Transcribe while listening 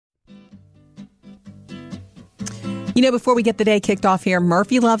You know, before we get the day kicked off here,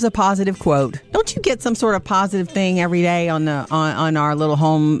 Murphy loves a positive quote. Don't you get some sort of positive thing every day on our little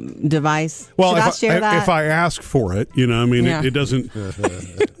home device? Well, Should I share that? if I ask for it, it doesn't.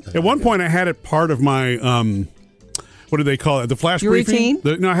 At one point, I had it part of my what do they call it? The flash Your briefing.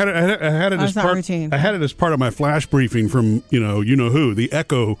 routine? I had it as part. Routine. I had it as part of my flash briefing from you know who, the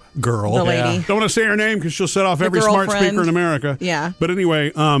Echo girl. The lady. Don't want to say her name because she'll set off The every smart girlfriend. speaker in America. Yeah. But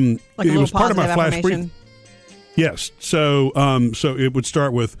anyway, Like it was part of my flash affirmation. briefing. Yes. So it would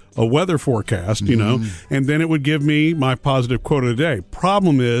start with a weather forecast, and then it would give me my positive quote of the day.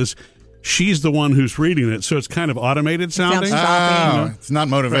 Problem is, she's the one who's reading it, so it's kind of automated sounding. sounds It's not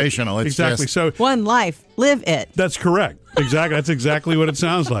motivational. It's Exactly. just, So One life, live it. that's correct. Exactly. That's exactly what it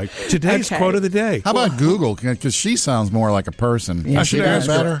sounds like. Today's Okay. quote of the day. how about Google? Because she sounds more like a person. Yeah, Is she she does.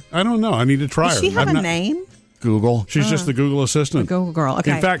 does better? I don't know. I need to try Does her. she have I've a not- name? Google. She's just the Google assistant. Google girl.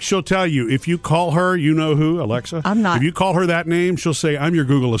 Okay. In fact, she'll tell you if you call her, you know who, Alexa. I'm not- If you call her that name, she'll say, "I'm your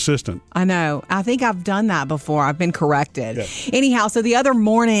Google assistant." I know. I think I've done that before. I've been corrected. Yeah. Anyhow, so the other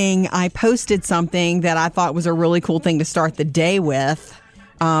morning I posted something that I thought was a really cool thing to start the day with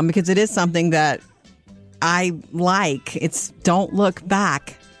because it is something that I like. It's don't look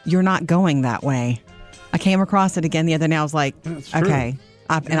back. You're not going that way. I came across it again the other day. I was like, That's true. okay.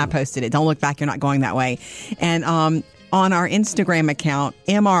 And I posted it. Don't look back. You're not going that way. And on our Instagram account,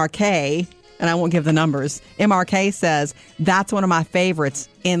 MRK, and I won't give the numbers, MRK says, that's one of my favorites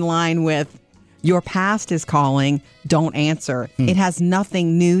in line with your past is calling, don't answer. It has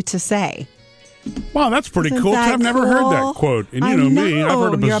nothing new to say. Wow, that's pretty Isn't cool. that I've never heard cool? that quote. And I you know me, I've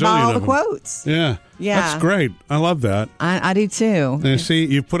heard a You're about bazillion all the of them. quotes. Yeah. Yeah. That's great. I love that. I do too. And see,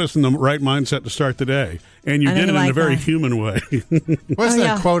 you put us in the right mindset to start the day. And you I know did it you in a like very that. human way. What's Oh, that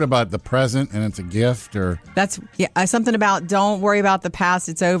yeah. quote about the present and it's a gift? Or That's something about don't worry about the past.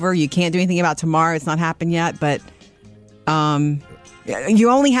 It's over. You can't do anything about tomorrow. It's not happened yet. But you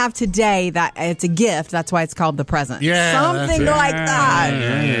only have today. That it's a gift. That's why it's called the present. Yeah, Something that's it. like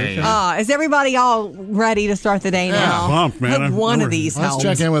that. Is everybody all ready to start the day now? pumped, man. Hope one I'm of these let's helps.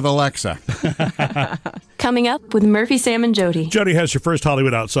 check in with Alexa. Coming up with Murphy, Sam, and Jody. Jody has your first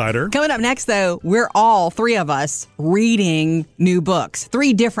Hollywood Outsider. Coming up next, though, we're all three of us reading new books.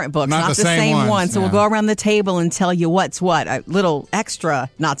 3 different books, Not not the the same same ones, one. So yeah. we'll go around the table and tell you what's what. A little extra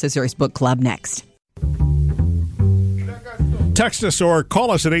Not So Serious Book Club next. Text us or call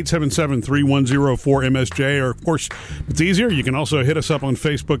us at 877-3104-MSJ. Or, of course, it's easier. You can also hit us up on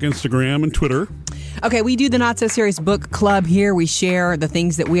Facebook, Instagram, and Twitter. Okay, we do the Not So Serious Book Club here. We share the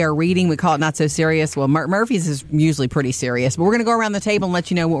things that we are reading. We call it Not So Serious. Well, Murphy's is usually pretty serious, but we're going to go around the table and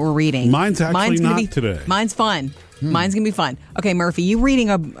let you know what we're reading. Mine's actually gonna not be, today. Mine's fun. Mine's going to be fun. Okay, Murphy, you reading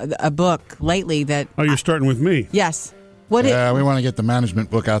a book lately that... Oh, you're starting with me. Yes. What Yeah, we want to get the management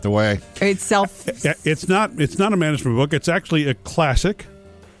book out the way. it's self... Yeah, it's not a management book. It's actually a classic,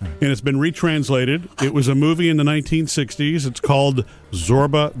 and it's been retranslated. It was a movie in the 1960s. It's called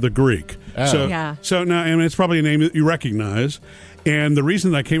Zorba the Greek. Oh. Yeah. So now, and it's probably a name that you recognize. And the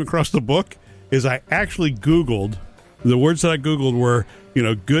reason that I came across the book is I actually Googled, the words that I Googled were,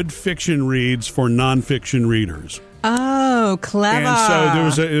 good fiction reads for nonfiction readers. Oh, clever. And so there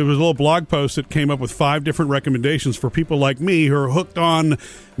was a little blog post that came up with 5 different recommendations for people like me who are hooked on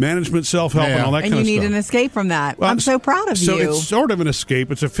management, self-help, and Yeah. all that and kind you of need stuff. an escape from that. Well, I'm so proud of so you. it's sort of an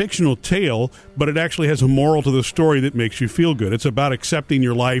escape. It's a fictional tale, but it actually has a moral to the story that makes you feel good. It's about accepting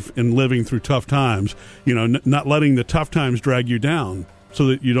your life and living through tough times, not letting the tough times drag you down so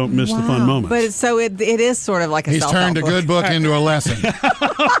that you don't miss the fun moments. But it is sort of like a He's self-help turned a book. good book into a lesson.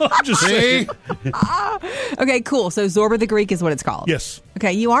 I'm just saying. See? Okay, cool. So Zorba the Greek is what it's called. Yes.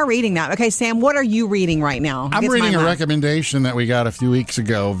 Okay, you are reading that. Okay, Sam, what are you reading right now? I'm It's reading my a mouth. recommendation that we got a few weeks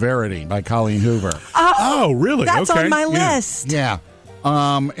ago, Verity by Colleen Hoover. Oh, really? That's Okay. on my Yeah. list. Yeah.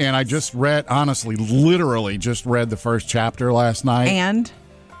 And I just read, honestly, literally just read the first chapter last night. And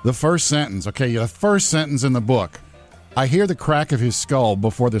The first sentence, the first sentence in the book. I hear the crack of his skull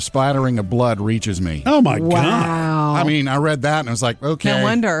before the splattering of blood reaches me. Oh, my God. wow. I mean, I read that and I was like, okay. No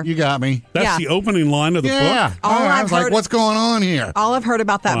wonder. You got me. That's Yeah. the opening line of the Yeah. book? All I I've was like, heard- what's going on here? all I've heard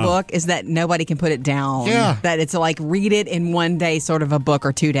about that Wow. book is that nobody can put it down. Yeah. That it's like read it in one day, sort of a book,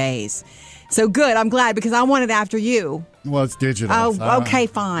 or 2 days. So good. I'm glad because I want it after you. Well, it's digital. Oh, so I don't- okay,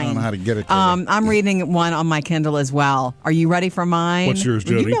 fine. I don't know how to get it to you. I'm reading one on my Kindle as well. Are you ready for mine? What's yours,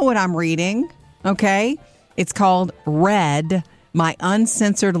 Well, Jody? You know what I'm reading, okay? It's called Red, My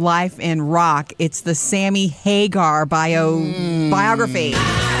Uncensored Life in Rock. It's the Sammy Hagar biography.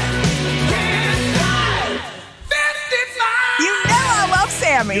 You know I love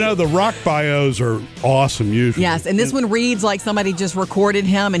Sammy. at me. You know, the rock bios are awesome usually. Yes, and this one reads like somebody just recorded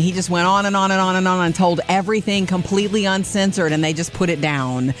him and he just went on and on and on and on and told everything completely uncensored and they just put it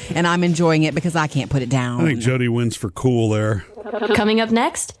down. And I'm enjoying it because I can't put it down. I think Jody wins for cool there. Coming up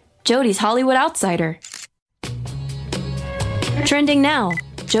next, Jody's Hollywood Outsider. Trending now,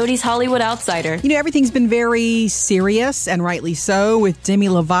 Jody's Hollywood Outsider. You know, everything's been very serious, and rightly so, with Demi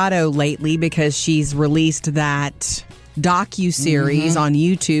Lovato lately because she's released that docu-series on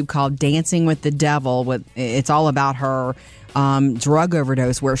YouTube called Dancing with the Devil. It's all about her drug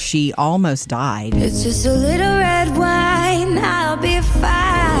overdose where she almost died. It's just a little red wine, I'll be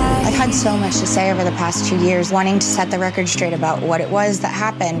fine. I've had so much to say over the past 2 years, wanting to set the record straight about what it was that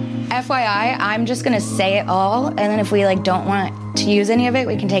happened. FYI, I'm just going to say it all, and then if we don't want to use any of it,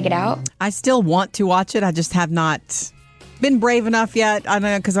 we can take it out. I still want to watch it. I just have not been brave enough yet. I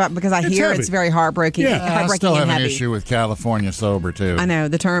don't know, because I hear heavy. it's very heartbreaking. Yeah. I heartbreaking still have and an heavy. issue with California sober, too. I know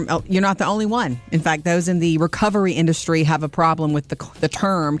the term. You're not the only one. In fact, those in the recovery industry have a problem with the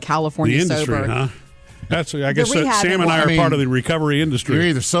term California The industry, sober. huh? I guess rehab Sam and I are part of the recovery industry. You're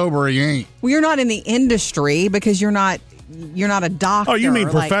either sober or you ain't. Well, you're not in the industry because you're not a doctor. Oh, you mean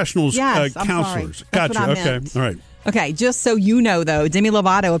professionals, yes, I'm counselors. sorry. That's Gotcha. what I Okay. meant. All right. Okay, just so you know, though, Demi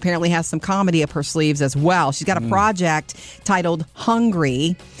Lovato apparently has some comedy up her sleeves as well. She's got a project titled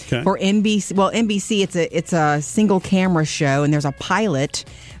Hungry for NBC. Well, NBC, it's a single camera show, and there's a pilot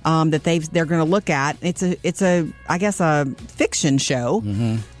that they're going to look at. It's a fiction show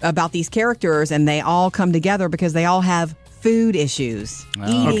about these characters, and they all come together because they all have food issues,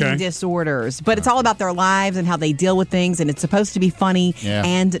 eating disorders, but it's all about their lives and how they deal with things, and it's supposed to be funny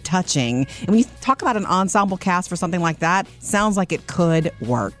and touching. And when you talk about an ensemble cast for something like that, sounds like it could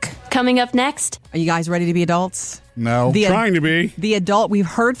work. Coming up next, Are you guys ready to be adults? No. Trying to be. The adult, we've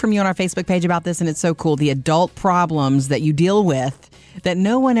heard from you on our Facebook page about this, and it's so cool. The adult problems that you deal with that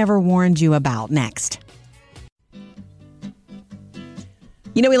no one ever warned you about. Next.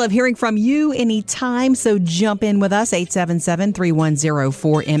 You know, we love hearing from you anytime, so jump in with us,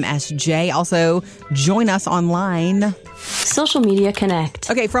 877-310-4MSJ. Also, join us online. Social Media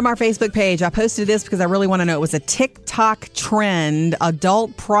Connect. Okay, from our Facebook page, I posted this because I really want to know. It was a TikTok trend,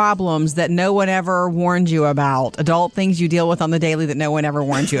 adult problems that no one ever warned you about. Adult things you deal with on the daily that no one ever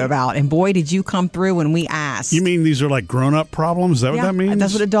warned you about. And boy, did you come through when we asked. You mean these are like grown-up problems? Is that what that means?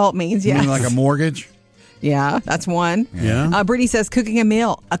 That's what adult means, You yeah. mean like a mortgage? Yeah, that's one. Yeah. Brittany says cooking a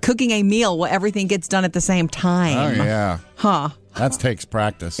meal where everything gets done at the same time. Oh, yeah. Huh. That takes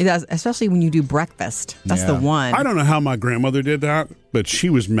practice. It does, especially when you do breakfast. That's the Yeah. one. I don't know how my grandmother did that, but she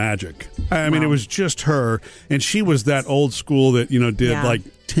was magic. I mean, it was just her, and she was that old school that, did Yeah. like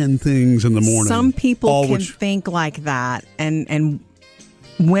 10 things in the morning. Some people all can which- think like that, and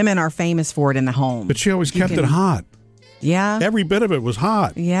women are famous for it in the home. But she always kept it can- hot. Yeah. Every bit of it was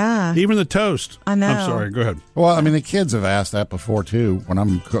hot. Yeah. Even the toast. I know. I'm sorry. Go ahead. Well, I mean, the kids have asked that before, too, when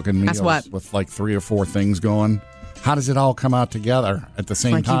I'm cooking That's meals what? with like 3 or 4 things going. How does it all come out together at the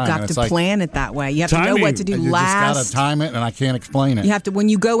same Like time? you've got And to it's like, plan it that way. You have to know Timing. what to do you last. just got to time it, and I can't explain it. You have to, when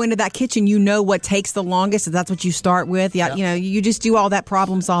you go into that kitchen, you know what takes the longest. If that's what you start with. Yeah, you just do all that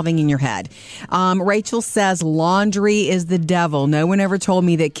problem solving in your head. Rachel says laundry is the devil. No one ever told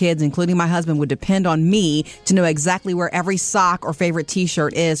me that kids, including my husband, would depend on me to know exactly where every sock or favorite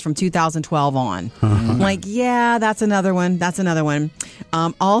T-shirt is from 2012 on. Like, yeah, that's another one. That's another one.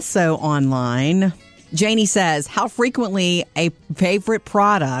 Also online, Janie says, how frequently a favorite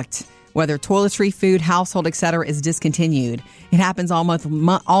product, whether toiletry, food, household, etc., is discontinued. It happens almost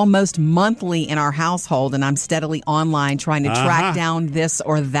monthly in our household, and I'm steadily online trying to track down this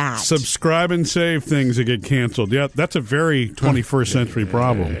or that. Subscribe and save things that get canceled. Yeah, that's a very 21st century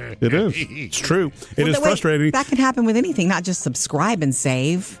problem. It is. It's true. It is Wait, frustrating. that can happen with anything, not just subscribe and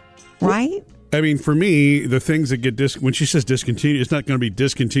save, right? I mean, for me, the things that get when she says discontinued, it's not going to be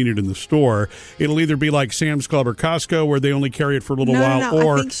discontinued in the store. It'll either be like Sam's Club or Costco, where they only carry it for a little while, No, I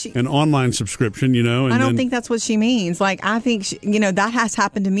or think an online subscription. And I don't think that's what she means. Like, I think that has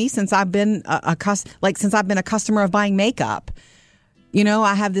happened to me since I've been since I've been a customer of buying makeup.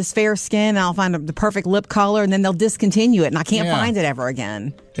 I have this fair skin, and I'll find the perfect lip color, and then they'll discontinue it, and I can't find it ever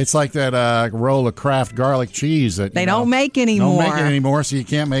again. It's like that roll of Kraft garlic cheese that They don't make anymore. Don't make it anymore, so you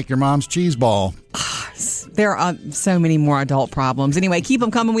can't make your mom's cheese ball. There are so many more adult problems. Anyway, keep them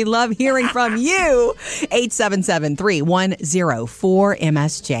coming. We love hearing from you.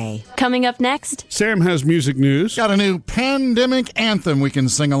 877-310-4MSJ. Coming up next, Sam has music news. Got a new pandemic anthem we can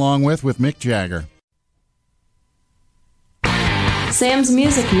sing along with Mick Jagger. Sam's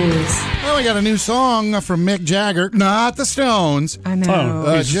Music News. Well, we got a new song from Mick Jagger, not the Stones. I know.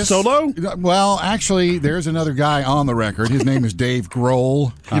 Oh, he's solo? Well, actually, there's another guy on the record. His name is Dave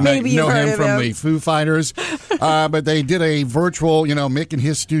Grohl. You may Maybe you've know heard him of from him. the Foo Fighters. But they did a virtual, Mick in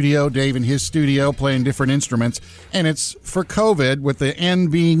his studio, Dave in his studio, playing different instruments. And it's for COVID, with the end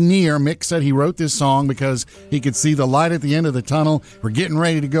being near. Mick said he wrote this song because he could see the light at the end of the tunnel. We're getting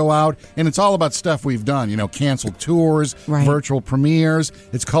ready to go out. And it's all about stuff we've done, canceled tours, Right. virtual premieres.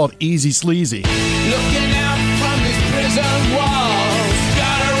 It's called Easy Sleazy. Looking out from these prison walls,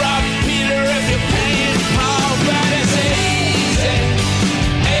 gotta rob Peter if you're paying Paul, but it's easy,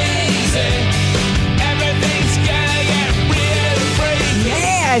 easy. Everything's gonna get really free.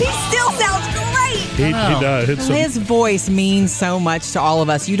 Man, he still sounds great. He does. It's some- His voice means so much to all of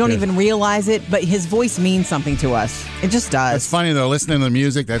us. You don't even realize it, but his voice means something to us. It just does. It's funny, though, listening to the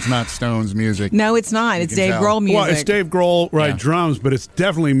music, that's not Stones music. No, it's not. It's can Dave tell. Grohl music. Well, it's Dave Grohl, right? Yeah. Drums, but it's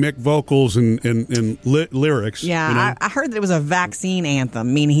definitely Mick vocals and lyrics. Yeah, I heard that it was a vaccine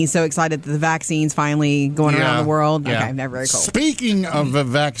anthem, meaning he's so excited that the vaccine's finally going around the world. Yeah. Okay, very cool. Speaking of a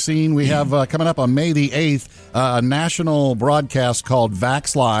vaccine, we have coming up on May the 8th a national broadcast called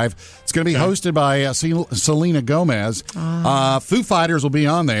Vax Live. It's going to be hosted by Selena Gomez. Foo Fighters will be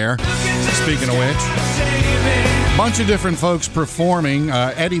on there. Speaking of which, bunch of different folks performing.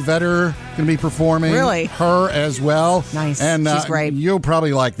 Eddie Vedder going to be performing. Really? Her as well. Nice. And She's great. You'll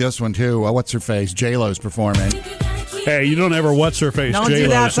probably like this one too. What's her face? J-Lo's performing. Hey, you don't ever what's her face. Don't J-Lo, do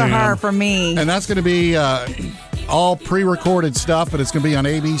that to Sam. her for me. And that's going to be all pre-recorded stuff, but it's going to be on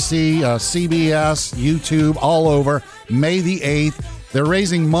ABC, CBS, YouTube, all over, May the 8th. They're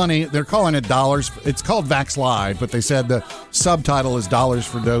raising money. They're calling it dollars. It's called Vax Live, but they said the subtitle is Dollars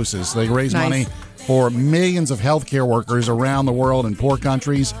for Doses. They raise Nice. money for millions of healthcare workers around the world in poor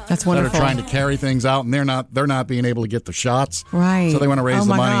countries That's that wonderful. are trying to carry things out, and they're not being able to get the shots. Right. So they want to raise Oh the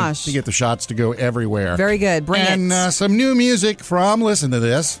my money gosh. to get the shots to go everywhere. Very good. Bring and it. some new music from, listen to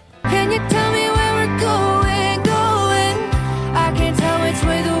this. Can you tell me where we're going? I can't tell which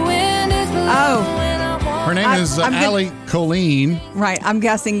way the wind is blowing. Her name is I'm gonna- Allie Colleen. Right. I'm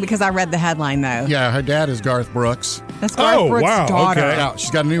guessing because I read the headline, though. Yeah, her dad is Garth Brooks. That's Garth Oh, Brooks' wow, daughter. okay. Yeah, she's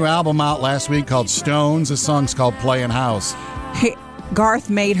got a new album out last week called Stones. This song's called Playing House. Hey, Garth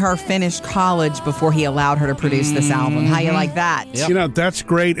made her finish college before he allowed her to produce this album. How you like that? Yep. That's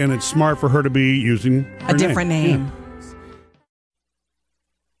great, and it's smart for her to be using her A different name.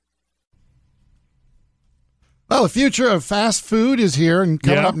 Well, the future of fast food is here, and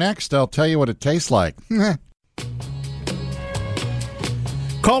coming Yeah. up next, I'll tell you what it tastes like.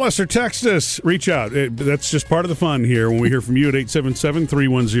 Call us or text us. Reach out. That's just part of the fun here when we hear from you at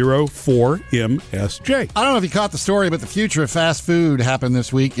 877-310-4MSJ. I don't know if you caught the story, but the future of fast food happened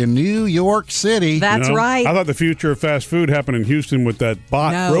this week in New York City. That's right. I thought the future of fast food happened in Houston with that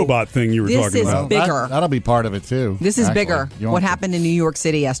No. robot thing you were This talking is about. big. bigger. That'll be part of it, too. This is actually. bigger. You What want- happened in New York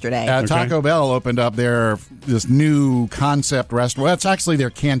City yesterday? Taco Bell opened up this new concept restaurant. Well, it's actually their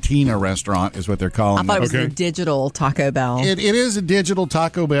Cantina restaurant is what they're I calling thought it it. was Okay. a digital Taco Bell. It is a digital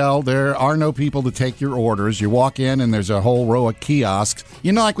Taco Bell. There are no people to take your orders. You walk in and there's a whole row of kiosks.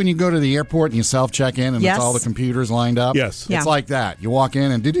 You know, like when you go to the airport and you self-check in and Yes. it's all the computers lined up? Yes. It's Yeah. like that. You walk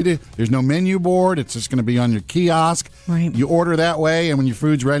in and there's no menu board. It's just going to be on your kiosk. Right. You order that way, and when your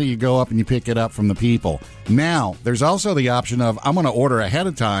food's ready, you go up and you pick it up from the people. Now, there's also the option of I'm going to order ahead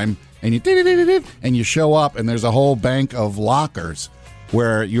of time, and you show up, and there's a whole bank of lockers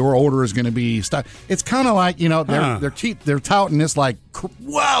where your order is going to be stuck. It's kind of like, they're touting this like,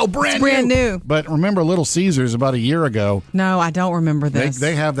 wow, brand new. But remember Little Caesars about a year ago? No, I don't remember this.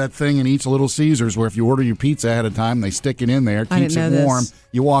 They have that thing in each Little Caesars where if you order your pizza ahead of time, they stick it in there, I keeps didn't it know warm. this.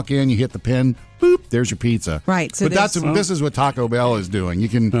 You walk in, you hit the pin, boop, there's your pizza. Right, so but this is what Taco Bell is doing. You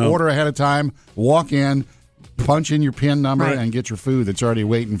can order ahead of time, walk in, punch in your PIN number, Right. and get your food that's already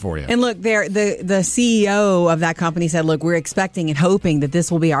waiting for you. And look, the CEO of that company said, look, we're expecting and hoping that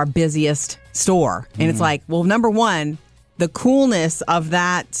this will be our busiest store. And it's like, well, number one, the coolness of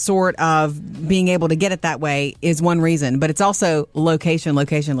that sort of being able to get it that way is one reason, but it's also location.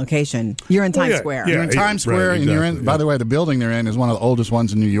 You're in Times Square. You're in Times Square, right, and you're in. exactly, By the way, the building they're in is one of the oldest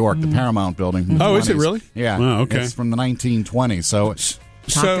ones in New York, the Paramount Building. from the Oh, is it 20s. really? Yeah. Oh, okay. It's from the 1920s. So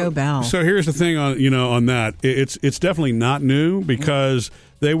Taco Bell. So here's the thing on that. It's definitely not new because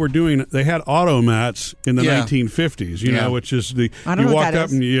they had automats in the Yeah. 1950s, Yeah. which is I don't know you what walked that up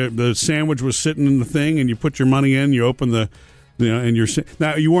is. and the sandwich was sitting in the thing and you put your money in, you open the and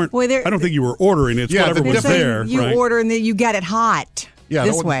now you weren't Well, I don't think you were ordering it. It's Yeah, whatever the was Saying there, you right? order and then you get it hot. Yeah,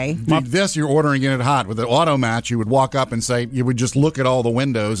 this way. This you're ordering it hot. With the automat, you would walk up and say, you would just look at all the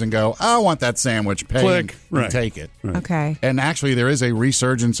windows and go, I want that sandwich. Pay Click. and Right. take it. Okay. And actually, there is a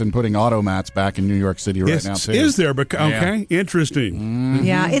resurgence in putting automats back in New York City right now, too. Is there? Okay, interesting.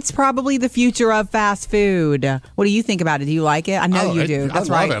 Yeah, it's probably the future of fast food. What do you think about it? Do you like it? I know you do. That's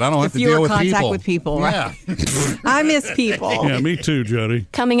I love right. it. I don't have the to fewer deal with contact people. with people. Yeah. Right? I miss people. Yeah, me too, Jody.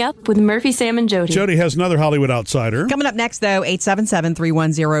 Coming up with Murphy, Sam, and Jody. Jody has another Hollywood outsider. Coming up next, though,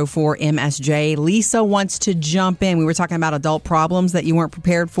 877-310-4MSJ. Lisa wants to jump in. We were talking about adult problems that you weren't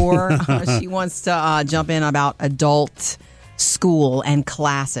prepared for. She wants to jump in about adult school and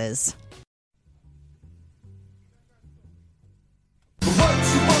classes.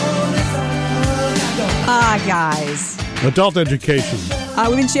 Guys. Adult education.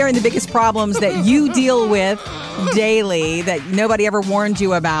 We've been sharing the biggest problems that you deal with daily that nobody ever warned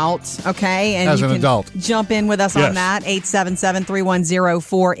you about, okay? And As you an can adult. jump in with us Yes. on that,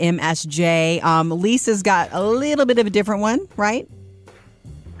 877-310-4MSJ. Lisa's got a little bit of a different one, right?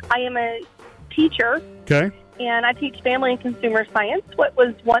 I am a teacher, Okay. and I teach family and consumer science, what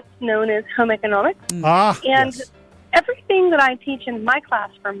was once known as home economics. And Yes. everything that I teach in my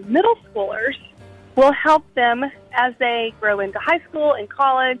class for middle schoolers will help them as they grow into high school and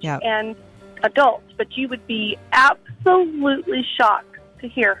college Yep. and adults. But you would be absolutely shocked to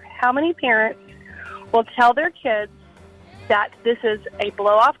hear how many parents will tell their kids that this is a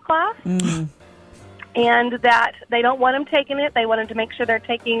blow-off class and that they don't want them taking it. They want them to make sure they're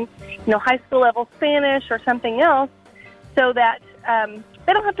taking, high school level Spanish or something else so that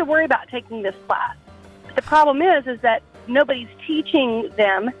they don't have to worry about taking this class. But the problem is that nobody's teaching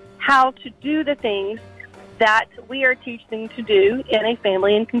them how to do the things that we are teaching to do in a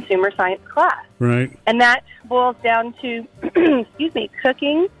family and consumer science class. Right. And that boils down to,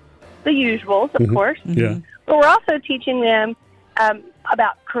 cooking, the usuals, of course. Yeah. But we're also teaching them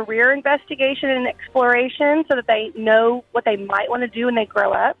about career investigation and exploration so that they know what they might want to do when they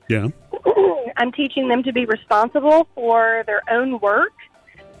grow up. Yeah. I'm teaching them to be responsible for their own work.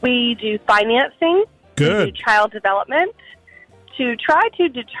 We do financing. Good. We do child development to try to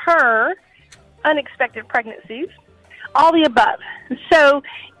deter unexpected pregnancies, all the above. So,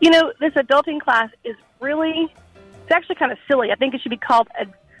 this adulting class is it's actually kind of silly. I think it should be called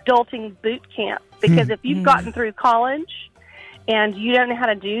adulting boot camp because if you've gotten through college and you don't know how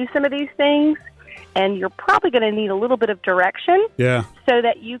to do some of these things, and you're probably going to need a little bit of direction Yeah. so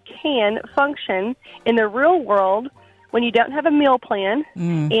that you can function in the real world when you don't have a meal plan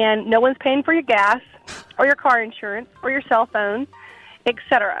and no one's paying for your gas or your car insurance or your cell phone,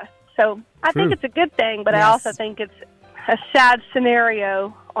 etc. So I think it's a good thing, but I also think it's a sad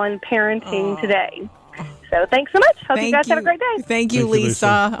scenario on parenting today. So thanks so much. Hope you guys have a great day. Thank you, Thank you, Lisa.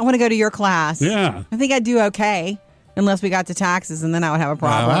 Lisa. I want to go to your class. Yeah. I think I'd do okay. Unless we got to taxes, and then I would have a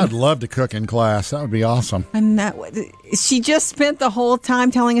problem. I'd love to cook in class. That would be awesome. And she just spent the whole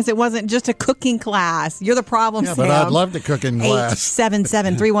time telling us it wasn't just a cooking class. You're the problem, Yeah, Sam. but I'd love to cook in class.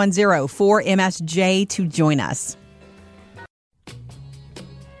 877-310-4MSJ to join us.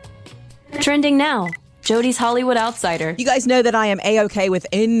 Trending now, Jody's Hollywood Outsider. You guys know that I am A-OK with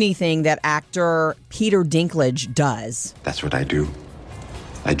anything that actor Peter Dinklage does. That's what I do.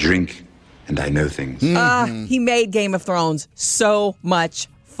 I drink and I know things. He made Game of Thrones so much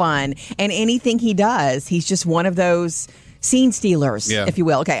fun. And anything he does, he's just one of those scene stealers, if you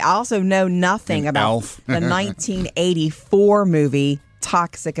will. Okay, I also know nothing about Elf. the 1984 movie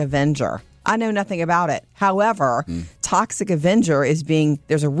Toxic Avenger. I know nothing about it. However, Toxic Avenger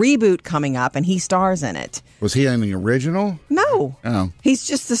there's a reboot coming up and he stars in it. Was he in the original? No. Oh. He's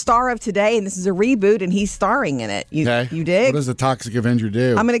just the star of today and this is a reboot and he's starring in it. You dig? What does the Toxic Avenger do?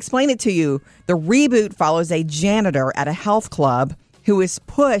 I'm going to explain it to you. The reboot follows a janitor at a health club who is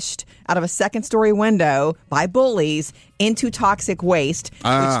pushed out of a second-story window by bullies into toxic waste,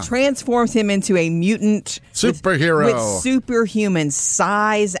 which transforms him into a mutant Superhero. with superhuman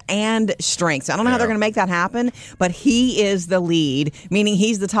size and strength. So I don't know how they're going to make that happen, but he is the lead, meaning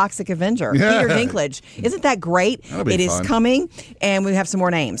he's the Toxic Avenger. Yeah. Peter Dinklage. Isn't that great? That'll be It is fun. coming, and we have some more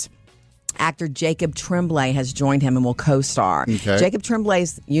names. Actor Jacob Tremblay has joined him and will co-star. Okay. Jacob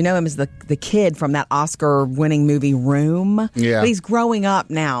Tremblay's, you know him as the kid from that Oscar-winning movie Room. Yeah. But he's growing up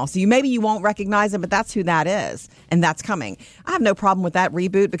now, so maybe you won't recognize him, but that's who that is, and that's coming. I have no problem with that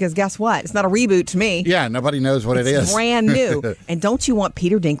reboot because guess what? It's not a reboot to me. Yeah, nobody knows what It's it is. brand new. And don't you want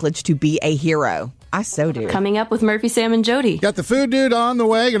Peter Dinklage to be a hero? I so do. Coming up with Murphy, Sam, and Jody. Got the food dude on the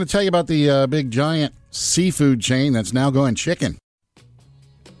way. Going to tell you about the big giant seafood chain that's now going chicken.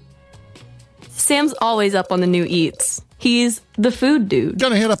 Sam's always up on the new eats. He's the food dude.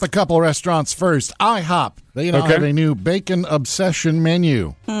 Gonna hit up a couple restaurants first. IHOP. They now Okay. have a new Bacon Obsession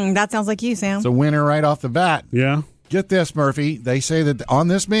menu. That sounds like you, Sam. It's a winner right off the bat. Yeah. Get this, Murphy. They say that on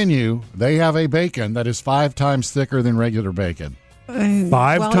this menu, they have a bacon that is 5 times thicker than regular bacon. 5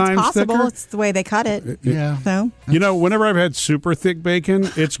 well, times it's possible. thicker? It's the way they cut it. Yeah. So You know, whenever I've had super thick bacon,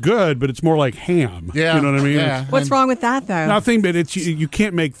 it's good, but it's more like ham. Yeah. You know what I mean? Yeah. what's wrong with that, though? Nothing, but it's you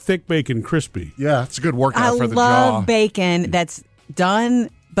can't make thick bacon crispy. Yeah, it's a good workout I for the love jaw. bacon that's done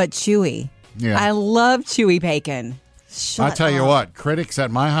but chewy. Yeah. I love chewy bacon. I tell you up. what, critics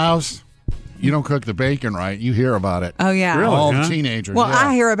at my house, you don't cook the bacon right, you hear about it. Oh, yeah. Really? All huh? the teenagers. Well, yeah.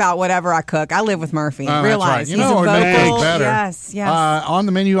 I hear about whatever I cook. I live with Murphy. That's Realize right. You he's know, a it makes vocal. it better. Yes, yes. On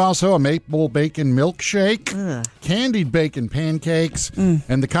the menu also a maple bacon milkshake, candied bacon pancakes,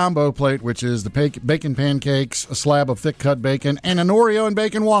 and the combo plate, which is the bacon pancakes, a slab of thick cut bacon, and an Oreo and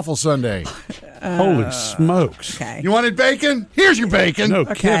bacon waffle sundae. Holy smokes. okay. You wanted bacon? Here's your bacon. No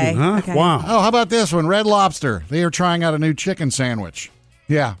kidding, huh? okay. Wow. Oh, how about this one? Red Lobster. They are trying out a new chicken sandwich.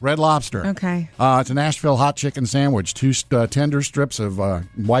 Yeah, Red Lobster. Okay. It's a Nashville hot chicken sandwich. 2 tender strips of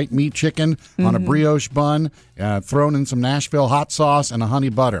white meat chicken on a brioche bun, thrown in some Nashville hot sauce and a honey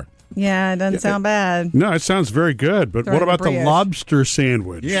butter. Yeah, it doesn't sound bad. No, it sounds very good, but Throw what it in about the brioche. lobster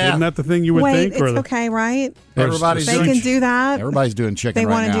sandwich? Yeah. Isn't that the thing you would Wait, think? it's or the- okay, right? Everybody's They doing can do that. Everybody's doing chicken They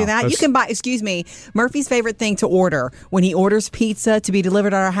right want to now. do that. You can buy, excuse me, Murphy's favorite thing to order when he orders pizza to be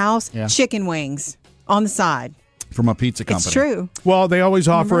delivered at our house, Yeah. chicken wings on the side. From a pizza company. It's true. Well, they always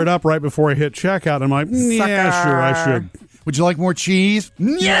offer it up right before I hit checkout. I'm like, yeah, Sucker. sure, I should. Would you like more cheese?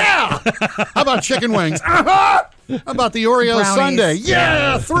 Yeah. How about chicken wings? How about the Oreo Brownies. sundae?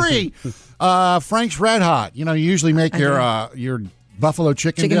 Yeah, 3. Frank's Red Hot. You know, you usually make your buffalo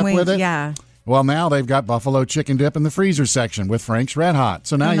chicken dip Wings, with it. yeah. Well, now they've got buffalo chicken dip in the freezer section with Frank's Red Hot.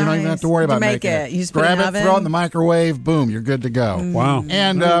 So now you don't even have to worry To about make making it. You just put it Grab in the it, oven. throw it in the microwave, boom, you're good to go. Wow.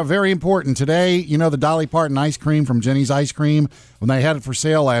 And very important today, you know, the Dolly Parton ice cream from Jenny's Ice Cream, when they had it for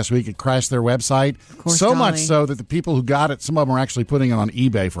sale last week, it crashed their website. course, So much Dolly. so that the people who got it, some of them are actually putting it on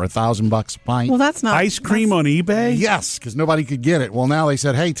eBay for $1,000 a pint. Well, that's not Ice cream on eBay? Yes, because nobody could get it. Well, now they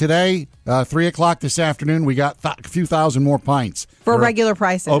said, hey, today, 3 o'clock this afternoon, we got a few thousand more pints. for They're regular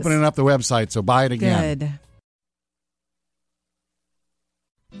prices. Opening up the website, so buy it again. Good.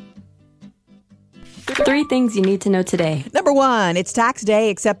 3 things you need to know today. Number 1, it's tax day,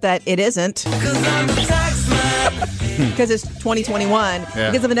 except that it isn't. Because it's 2021. Yeah.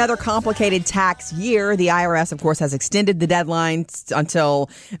 Because of another complicated tax year, the IRS, of course, has extended the deadline until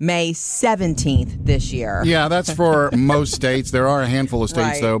May 17th this year. Yeah, that's for most states. There are a handful of states,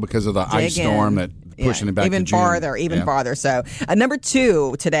 Right. though, because of the ice Dig in. storm that pushing it back even to June. farther, Yeah. farther. So, number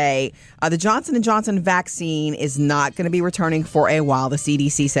 2 today, the Johnson & Johnson vaccine is not going to be returning for a while. The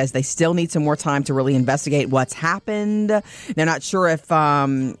CDC says they still need some more time to really investigate what's happened. They're not sure if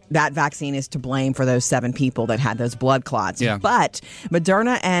that vaccine is to blame for those 7 people that had those blood clots. Yeah. But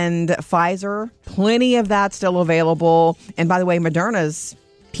Moderna and Pfizer, plenty of that still available. And by the way, Moderna's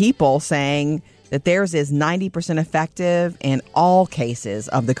people saying that theirs is 90% effective in all cases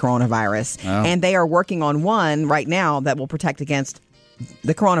of the coronavirus. Oh. And they are working on one right now that will protect against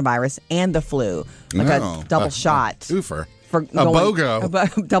the coronavirus and the flu, like Oh, a double shot. Twofer. For A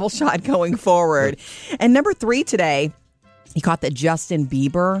BOGO. a double shot going forward. And number 3 today, you caught that Justin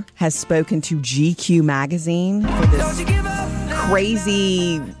Bieber has spoken to GQ magazine for this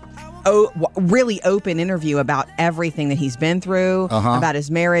crazy, really open interview about everything that he's been through, about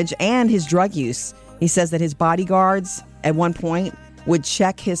his marriage and his drug use. He says that his bodyguards at one point would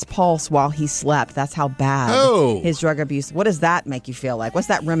check his pulse while he slept. That's how bad his drug abuse. What does that make you feel like? What's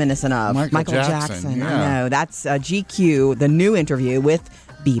that reminiscent of? Michael Jackson, I yeah. know. That's GQ, the new interview with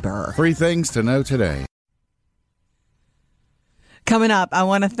Bieber. 3 things to know today. Coming up, I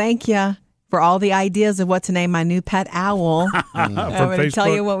want to thank you for all the ideas of what to name my new pet owl. I'm going to tell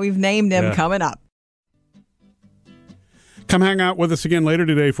you what we've named him coming up. Come hang out with us again later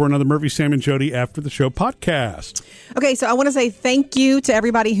today for another Murphy, Sam, and Jody After the Show podcast. Okay, so I want to say thank you to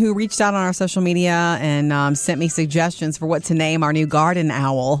everybody who reached out on our social media and sent me suggestions for what to name our new garden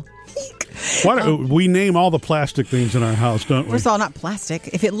owl. We name all the plastic things in our house, don't we? First of all, not plastic.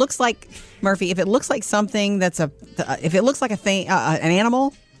 If it looks like, Murphy, if it looks like something that's if it looks like a thing, an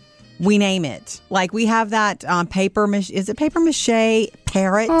animal, we name it. Like we have that is it paper mache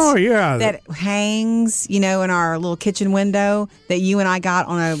parrot? Oh, yeah. That hangs, in our little kitchen window that you and I got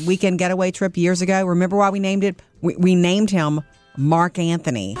on a weekend getaway trip years ago. Remember why we named it? We named him Mark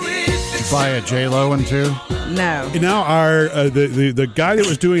Anthony. Buy a J-Lo one, too? No. Now, our the guy that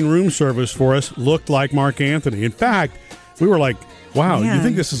was doing room service for us looked like Mark Anthony. In fact, we were like, wow, Yeah. you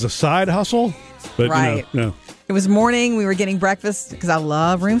think this is a side hustle? But Right. no. It was morning. We were getting breakfast because I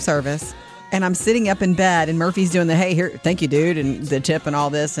love room service. And I'm sitting up in bed, and Murphy's doing the, hey, here, thank you, dude, and the tip and all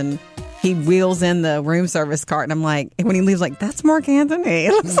this. And he wheels in the room service cart. And I'm like, when he leaves, like, that's Mark Anthony.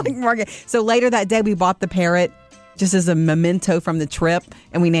 It looks like Mark. So later that day, we bought the parrot just as a memento from the trip,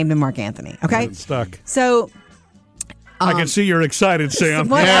 and we named him Mark Anthony. Okay? It's stuck. So I can see you're excited, Sam.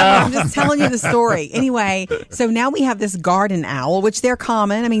 Whatever. I'm just telling you the story. Anyway, so now we have this garden owl, which they're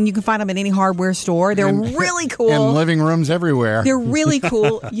common. I mean, you can find them at any hardware store. They're really cool. In living rooms everywhere. They're really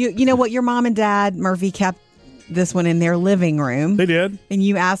cool. You know what? Your mom and dad, Murphy, kept this one in their living room. They did. And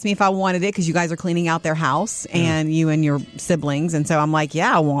you asked me if I wanted it because you guys are cleaning out their house and you and your siblings. And so I'm like,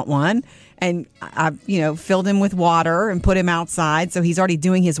 yeah, I want one. And I, filled him with water and put him outside. So he's already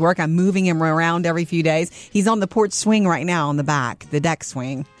doing his work. I'm moving him around every few days. He's on the porch swing right now on the back, the deck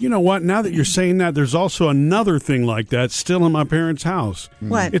swing. You know what? Now that you're saying that, there's also another thing like that still in my parents' house.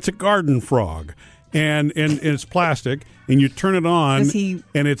 What? It's a garden frog. And it's plastic, and you turn it on,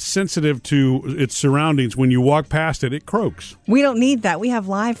 and it's sensitive to its surroundings. When you walk past it, it croaks. We don't need that. We have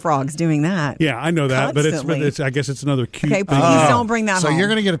live frogs doing that. Yeah, I know that, Constantly. but it's I guess it's another cute. Okay, please don't bring that so home. you're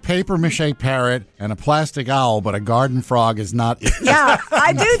going to get a paper mache parrot and a plastic owl, but a garden frog is not. Yeah,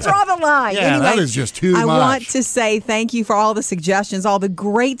 I do draw the line. Yeah, anyway, that is just too much. I want to say thank you for all the suggestions, all the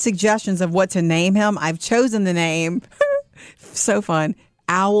great suggestions of what to name him. I've chosen the name. So fun.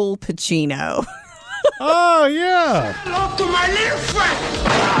 Owl Pacino. Oh, yeah. Hello to my little friend.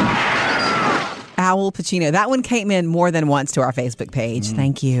 Owl Pacino. That one came in more than once to our Facebook page.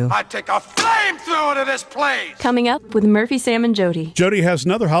 Thank you. I take a flamethrower to this place. Coming up with Murphy, Sam, and Jody. Jody has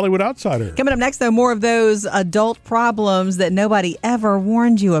another Hollywood outsider. Coming up next, though, more of those adult problems that nobody ever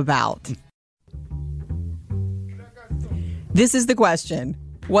warned you about. This is the question.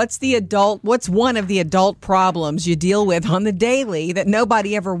 What's one of the adult problems you deal with on the daily that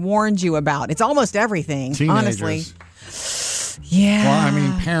nobody ever warned you about? It's almost everything, Teenagers. honestly. Yeah. Well, I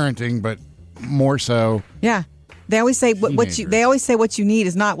mean, parenting, but more so. Yeah. They always say what you need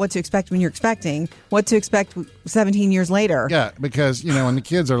is not what to expect when you're expecting, what to expect 17 years later. Yeah, because, when the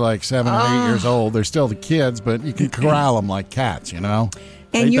kids are like 7 or 8 years old, they're still the kids, but you can corral them like cats, And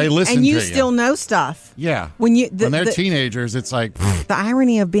they listen and you to still know stuff. Yeah. When they're teenagers, it's like the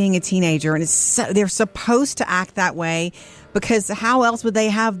irony of being a teenager, and they're supposed to act that way because how else would they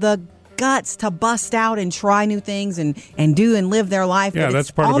have the guts to bust out and try new things and do and live their life? Yeah, but that's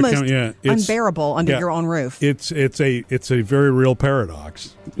it's part almost of it. It's unbearable under your own roof. It's a very real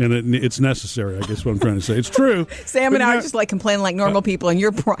paradox, and it's necessary. I guess what I'm trying to say. It's true. Sam and I are just like complaining like normal people, and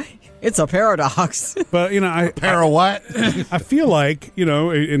it's a paradox. But what? I feel like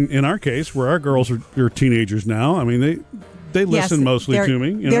in our case, where our girls are teenagers now. I mean they listen mostly to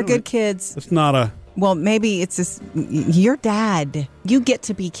me. They're good kids. It's not a. Well, maybe it's just your dad. You get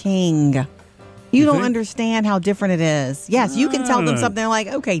to be king. You don't understand how different it is. Yes, you can tell them something. They're like,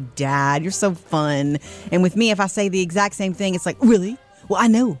 okay, Dad, you're so fun. And with me, if I say the exact same thing, it's like, really? Well, I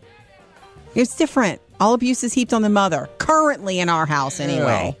know. It's different. All abuse is heaped on the mother. Currently in our house,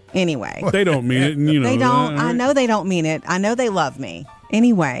 anyway. Anyway. They don't mean it. And, they don't. I know they don't mean it. I know they love me.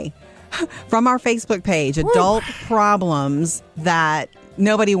 Anyway, from our Facebook page, adult problems that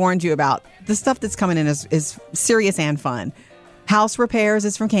nobody warned you about. The stuff that's coming in is serious and fun. House repairs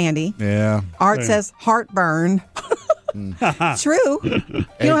is from Candy. Yeah. Art says heartburn. True. You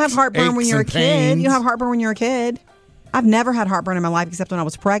don't have heartburn when you're a kid. You don't have heartburn when you're a kid. I've never had heartburn in my life except when I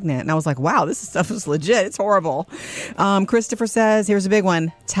was pregnant. And I was like, wow, this stuff is legit. It's horrible. Christopher says, here's a big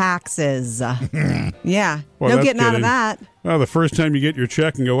one. Taxes. Yeah. Well, no getting out of that. Well, the first time you get your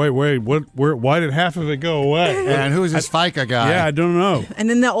check and go, wait, why did half of it go away? And who is this FICA guy? Yeah, I don't know. And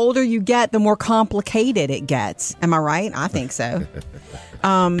then the older you get, the more complicated it gets. Am I right? I think so.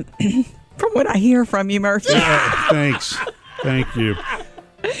 From what I hear from you, Murphy. Thanks. Thank you.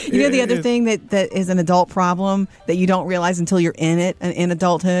 You know, the other thing that is an adult problem that you don't realize until you're in it, in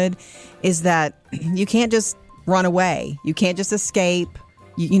adulthood, is that you can't just run away. You can't just escape.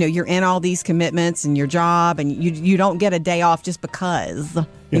 You know, you're in all these commitments and your job, and you don't get a day off just because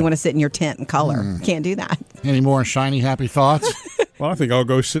you want to sit in your tent and color. You can't do that. Any more shiny, happy thoughts? Well, I think I'll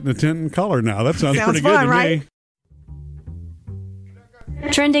go sit in the tent and color now. That sounds pretty fun, good to right? me.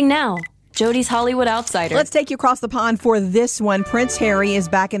 Trending now. Jody's Hollywood Outsider. Let's take you across the pond for this one. Prince Harry is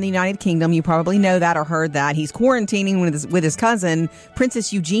back in the United Kingdom. You probably know that or heard that. He's quarantining with his cousin,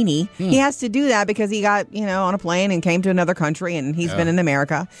 Princess Eugenie. He has to do that because he got, on a plane and came to another country, and he's been in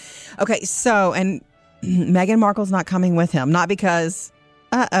America. Okay, so, and Meghan Markle's not coming with him. Not because,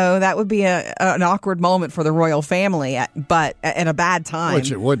 that would be an awkward moment for the royal family, but at a bad time.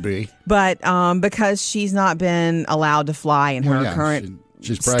 Which it would be. But because she's not been allowed to fly in her current...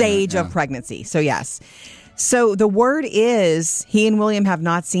 She's pregnant, stage of pregnancy. So, yes. So the word is he and William have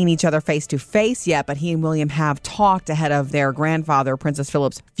not seen each other face to face yet, but he and William have talked ahead of their grandfather, Princess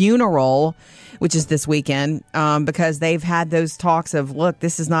Philip's funeral, which is this weekend, because they've had those talks of, look,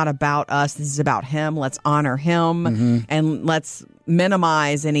 this is not about us. This is about him. Let's honor him and let's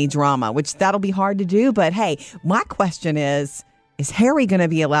minimize any drama, which that'll be hard to do. But hey, my question is Harry going to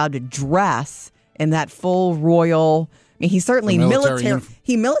be allowed to dress in that full royal? I mean, he certainly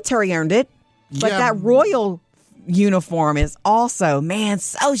military earned it. But that royal uniform is also, man,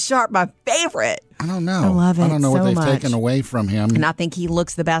 so sharp. My favorite. I don't know. I love it. I don't know so what they've much. taken away from him. And I think he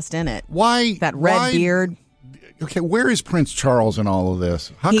looks the best in it. Why? That red beard. Okay, where is Prince Charles in all of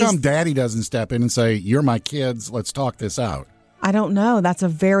this? How come Daddy doesn't step in and say, "You're my kids, let's talk this out"? I don't know. That's a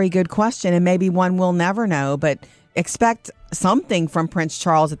very good question, and maybe one we'll never know, but expect something from Prince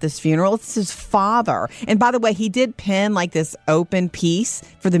Charles at this funeral. It's his father. And by the way, he did pen like this open piece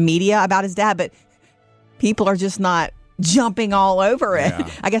for the media about his dad, but people are just not jumping all over it. Yeah.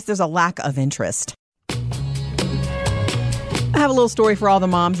 I guess there's a lack of interest. I have a little story for all the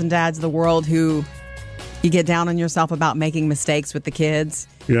moms and dads of the world who you get down on yourself about making mistakes with the kids.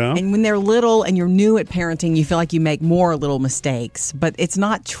 Yeah. And when they're little and you're new at parenting, you feel like you make more little mistakes. But it's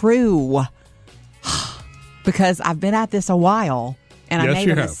not true. Because I've been at this a while and I made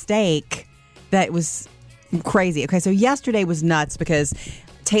a mistake that was crazy. Okay, so yesterday was nuts because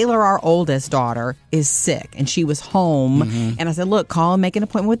Taylor, our oldest daughter, is sick and she was home. And I said, look, call and make an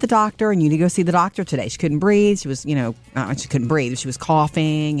appointment with the doctor and you need to go see the doctor today. She couldn't breathe. She was, she couldn't breathe. She was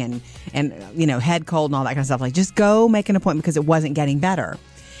coughing and head cold and all that kind of stuff. Like, just go make an appointment because it wasn't getting better.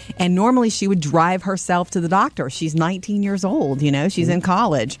 And normally she would drive herself to the doctor. She's 19 years old, she's in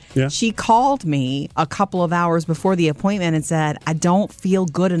college. Yeah. She called me a couple of hours before the appointment and said, I don't feel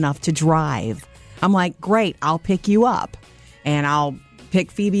good enough to drive. I'm like, great, I'll pick you up. And I'll pick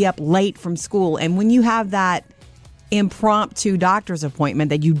Phoebe up late from school. And when you have that impromptu doctor's appointment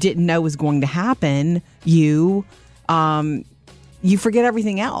that you didn't know was going to happen, you forget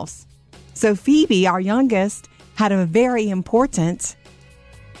everything else. So Phoebe, our youngest, had a very important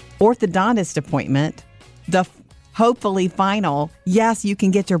orthodontist appointment, the hopefully final, yes, you can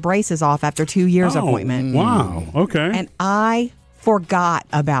get your braces off after 2 years appointment. Wow. Okay. And I forgot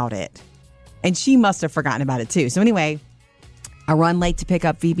about it. And she must have forgotten about it too. So anyway, I run late to pick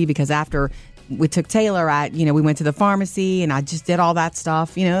up Phoebe because after we took Taylor, we went to the pharmacy and I just did all that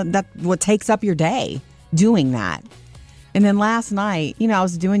stuff. That's what takes up your day, doing that. And then last night, I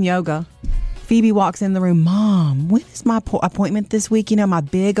was doing yoga. Phoebe walks in the room, Mom, when is my appointment this week? My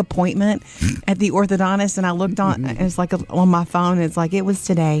big appointment at the orthodontist. And I looked on, and it's like on my phone. And it's like, it was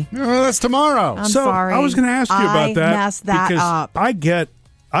today. Well, that's tomorrow. I'm sorry. I was going to ask you about that. I messed that because up.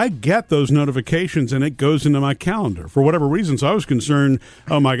 I get those notifications and it goes into my calendar for whatever reason. So I was concerned,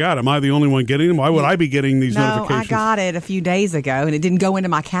 oh my God, am I the only one getting them? Why would I be getting these notifications? No, I got it a few days ago and it didn't go into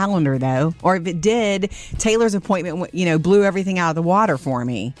my calendar though. Or if it did, Taylor's appointment, blew everything out of the water for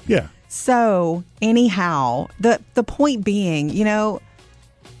me. Yeah. So anyhow, the point being, you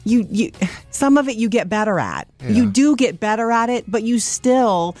some of it you get better at. Yeah. You do get better at it, but you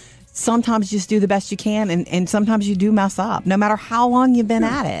still sometimes just do the best you can, and sometimes you do mess up, no matter how long you've been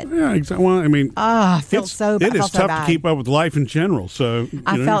at it. Yeah, exactly. Well, I mean, I felt so bad. It is tough to keep up with life in general. So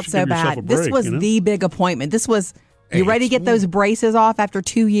I felt so bad. This was the big appointment. This was. You ready to get those braces off after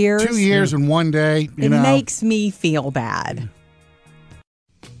 2 years? 2 years and 1 day. It makes me feel bad.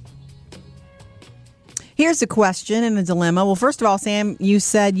 Here's a question and a dilemma. Well, first of all, Sam, you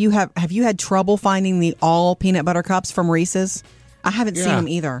said have you had trouble finding the all peanut butter cups from Reese's? I haven't seen them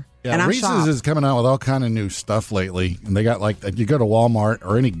either. Yeah, and Reese's is coming out with all kind of new stuff lately, and they got you go to Walmart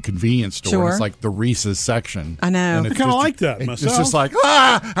or any convenience store, and it's like the Reese's section. I know. And I kind of like that myself. It's just like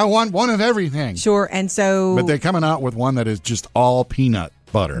I want one of everything. Sure, and so but they're coming out with one that is just all peanut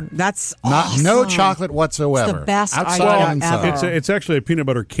butter. That's awesome. No chocolate whatsoever. It's the best outside idea and inside. ever. It's actually a peanut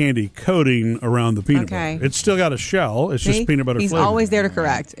butter candy coating around the peanut butter. It's still got a shell. It's just peanut butter He's flavor. always there to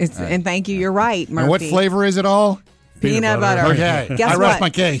correct. And thank you. You're right, Murphy. And what flavor is it all? Peanut butter. Okay. Guess I rest what? my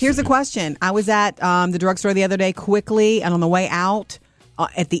case. Here's a question. I was at the drugstore the other day quickly, and on the way out,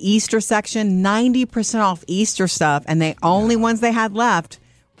 at the Easter section, 90% off Easter stuff, and the only ones they had left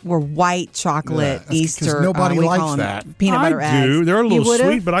were white chocolate Easter. Nobody likes that. Peanut butter eggs. I do. They're a little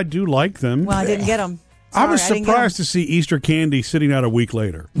sweet, but I do like them. Well, I didn't get them. I was surprised to see Easter candy sitting out a week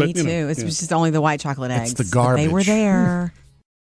later. But, Me too. It's just only the white chocolate eggs. It's the garbage. They were there.